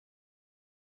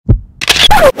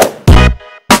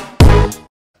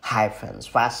Hi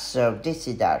friends, what's up? This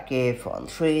is our iPhone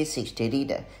 360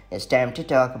 reader. It's time to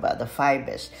talk about the 5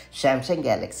 best Samsung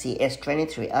Galaxy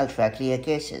S23 Ultra clear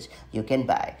cases you can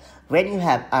buy. When you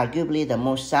have arguably the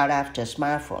most sought-after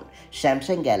smartphone,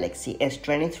 Samsung Galaxy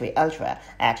S23 Ultra,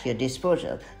 at your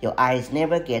disposal, your eyes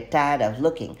never get tired of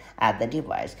looking at the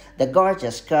device. The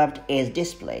gorgeous curved edge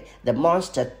display, the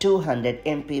monster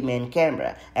 200MP main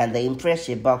camera, and the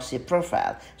impressive boxy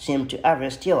profile seem to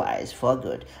arrest your eyes for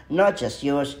good. Not just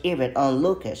yours, even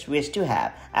onlookers wish to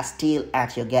have a steal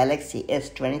at your Galaxy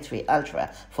S23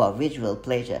 Ultra for visual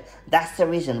pleasure. That's the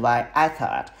reason why I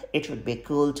thought it would be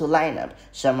cool to line up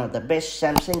some of the best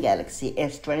Samsung Galaxy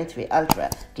S23 Ultra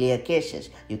clear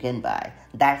cases you can buy.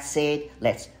 That said,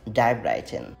 let's dive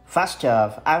right in. First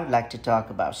off, I would like to talk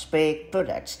about Spec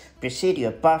Products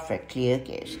Presidio Perfect Clear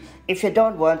Case. If you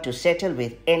don't want to settle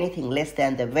with anything less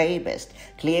than the very best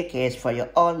clear case for your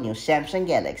all-new Samsung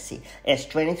Galaxy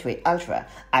S23 Ultra,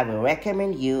 I will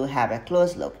recommend you have a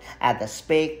close look at the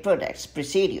Spec Products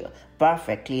Presidio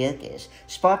Perfect Clear Case.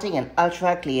 Sporting an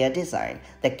ultra-clear design,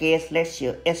 the case lets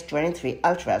your S23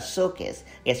 Ultra showcase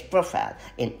its profile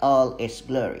in all its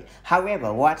glory.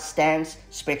 However, what stands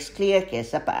Spec's clear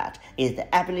case apart is the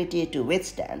ability to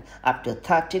withstand up to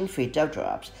 13 feet of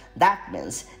drops. That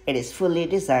means it is fully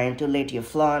designed to let you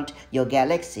flaunt your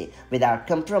Galaxy without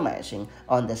compromising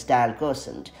on the style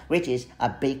quotient, which is a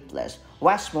big plus.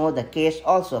 What's more, the case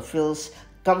also feels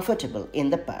comfortable in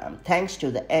the palm thanks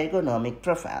to the ergonomic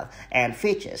profile and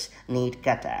features neat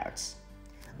cutouts.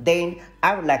 Then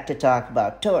I would like to talk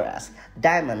about Tora's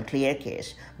Diamond Clear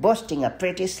Case. Boasting a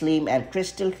pretty slim and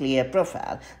crystal clear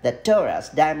profile, the Tora's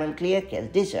Diamond Clear Case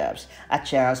deserves a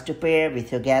chance to pair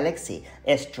with your Galaxy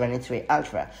S23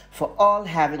 Ultra. For all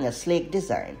having a sleek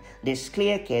design, this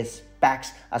clear case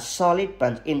packs a solid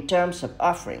punch in terms of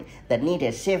offering the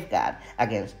needed safeguard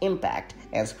against impact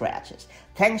and scratches.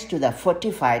 Thanks to the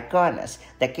fortified corners,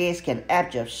 the case can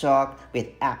absorb shock with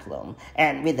aplomb,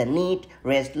 and with the neat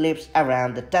raised lips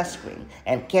around the touchscreen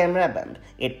and camera bump,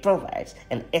 it provides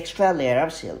an extra layer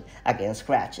of shield against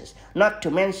scratches. Not to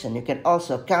mention, you can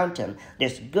also count on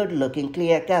this good-looking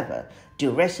clear cover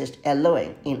to resist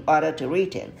yellowing in order to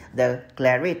retain the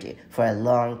clarity for a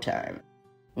long time.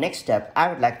 Next up, I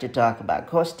would like to talk about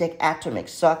Ghostek Atomic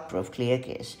Shockproof Clear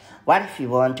Case. What if you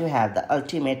want to have the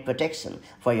ultimate protection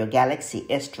for your Galaxy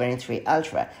S23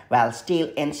 Ultra while still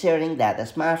ensuring that the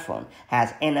smartphone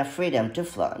has enough freedom to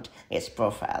flaunt its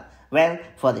profile? Well,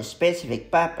 for this specific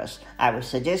purpose, I would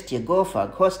suggest you go for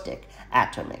Ghostek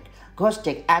Atomic.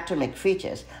 Ghostek Atomic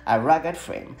features a rugged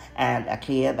frame and a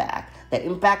clear back. The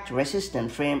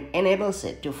impact-resistant frame enables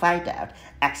it to fight out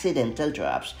accidental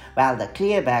drops, while the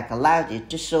clear back allows it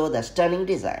to show the stunning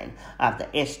design of the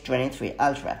S23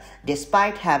 Ultra.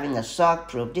 Despite having a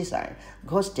shock-proof design,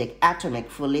 Ghostek Atomic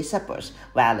fully supports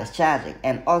wireless charging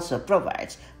and also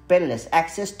provides penless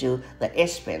access to the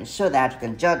S Pen so that you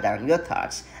can jot down your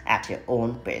thoughts at your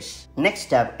own pace.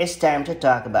 Next up, it's time to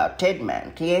talk about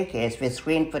Tedman Clear Case with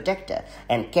Screen Protector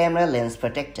and Camera Lens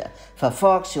Protector. For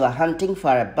folks who are hunting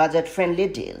for a budget-friendly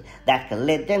deal that can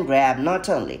let them grab not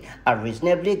only a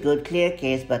reasonably good clear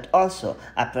case but also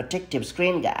a protective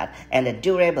screen guard and a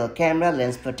durable camera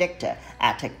lens protector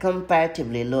at a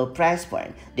comparatively low price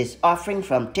point, this offering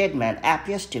from Tedman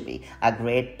appears to be a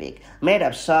great pick. Made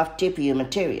of soft TPU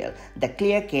material, the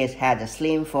clear case has a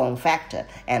slim form factor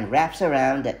and wraps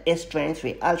around the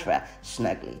S23 Ultra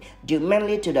snugly. Due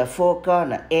mainly to the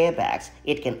 4-corner airbags,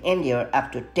 it can endure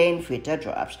up to 10 feet of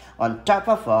drops. On top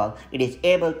of all, it is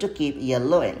able to keep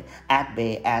yellowing at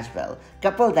bay as well.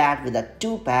 Couple that with a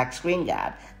 2-pack screen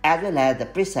guard as well as the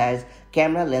precise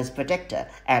camera lens protector,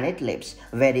 and it leaves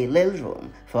very little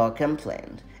room for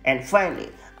complaint. And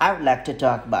finally, I would like to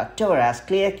talk about Tora's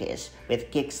Clear Case with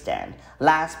Kickstand.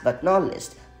 Last but not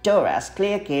least, Tora's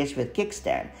Clear Case with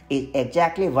Kickstand is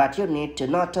exactly what you need to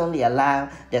not only allow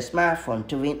the smartphone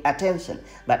to win attention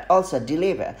but also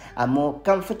deliver a more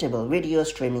comfortable video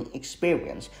streaming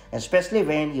experience, especially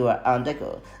when you are on the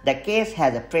go. The case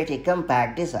has a pretty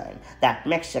compact design that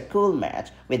makes a cool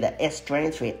match with the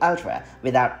S23 Ultra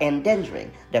without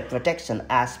endangering the protection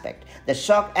aspect. The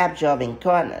shock-absorbing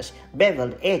corners,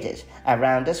 beveled edges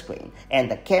around the screen, and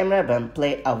the camera bump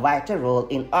play a vital role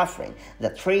in offering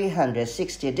the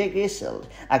 360-degree shield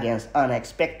against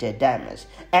unexpected damage.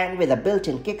 And with a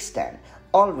built-in kickstand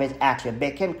always at your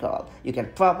beck and call, you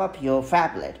can prop up your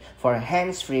phablet for a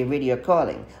hands-free video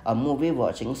calling or movie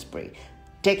watching spree.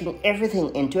 Taking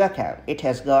everything into account, it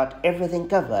has got everything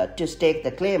covered to stake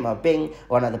the claim of being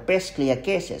one of the best clear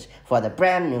cases for the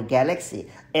brand new Galaxy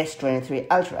S23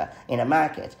 Ultra in a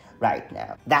market right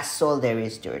now. That's all there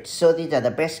is to it. So these are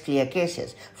the best clear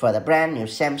cases for the brand new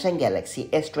Samsung Galaxy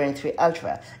S23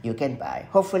 Ultra you can buy.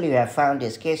 Hopefully you have found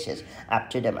these cases up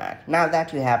to the mark. Now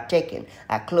that you have taken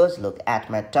a close look at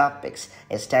my top picks,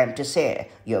 it's time to share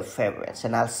your favorites,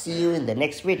 and I'll see you in the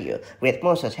next video with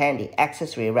more such handy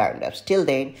accessory roundups. Till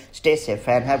then, stay safe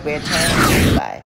and have a great time. Bye.